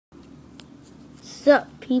Sup,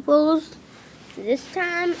 peoples? This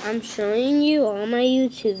time I'm showing you all my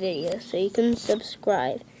YouTube videos so you can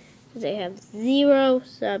subscribe, because I have 0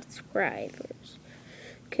 subscribers.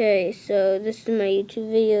 Okay, so this is my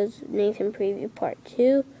YouTube videos, Nathan Preview Part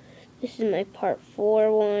 2. This is my Part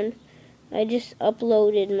 4 one. I just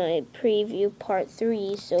uploaded my preview Part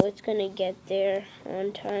 3, so it's gonna get there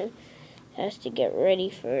on time. It has to get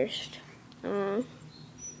ready first.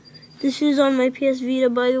 This is on my PS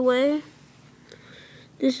Vita, by the way.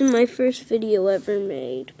 This is my first video ever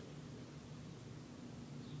made.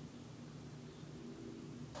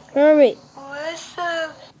 Hurry!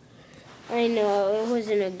 Listen. I know, it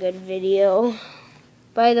wasn't a good video.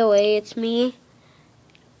 By the way, it's me.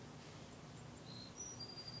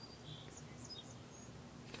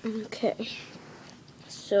 Okay.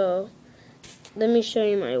 So, let me show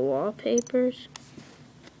you my wallpapers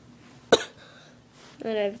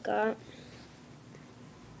that I've got.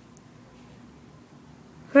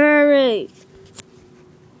 Hurry!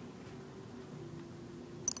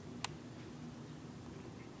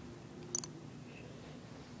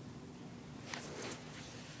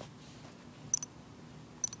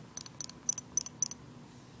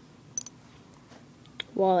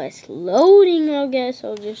 While it's loading, I guess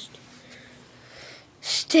I'll just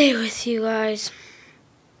stay with you guys.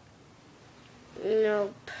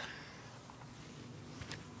 Nope.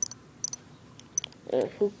 Oh,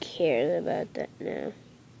 who cares about that now?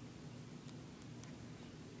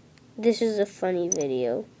 This is a funny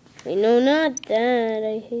video. Wait, no, not that.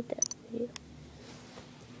 I hate that video.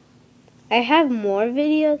 I have more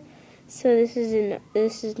videos, so this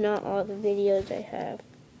is not all the videos I have.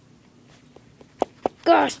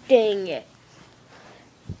 Gosh dang it!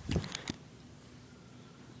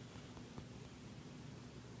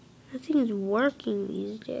 Nothing's working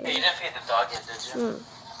these days. Hey, you didn't feed the dog yet, did you?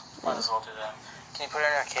 Might as well do that. Can you put her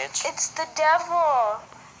in her cage? It's the devil.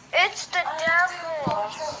 It's the devil.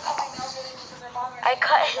 I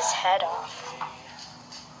cut his head off.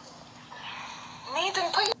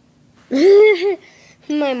 Nathan, put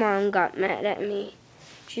My mom got mad at me.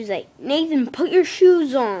 She's like, Nathan, put your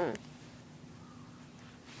shoes on.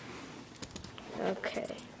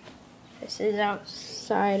 Okay. This is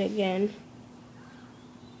outside again.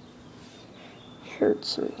 Hurt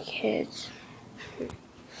some kids.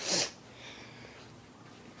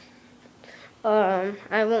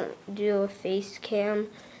 I won't do a face cam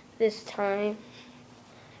this time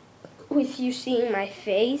with you seeing my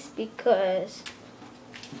face because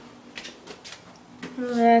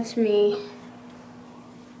that's me.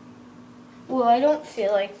 Well, I don't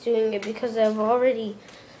feel like doing it because I've already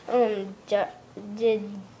did,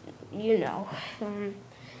 you know.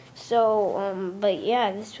 But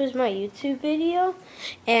yeah, this was my YouTube video,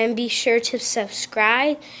 and be sure to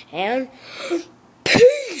subscribe, and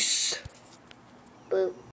peace! Boop.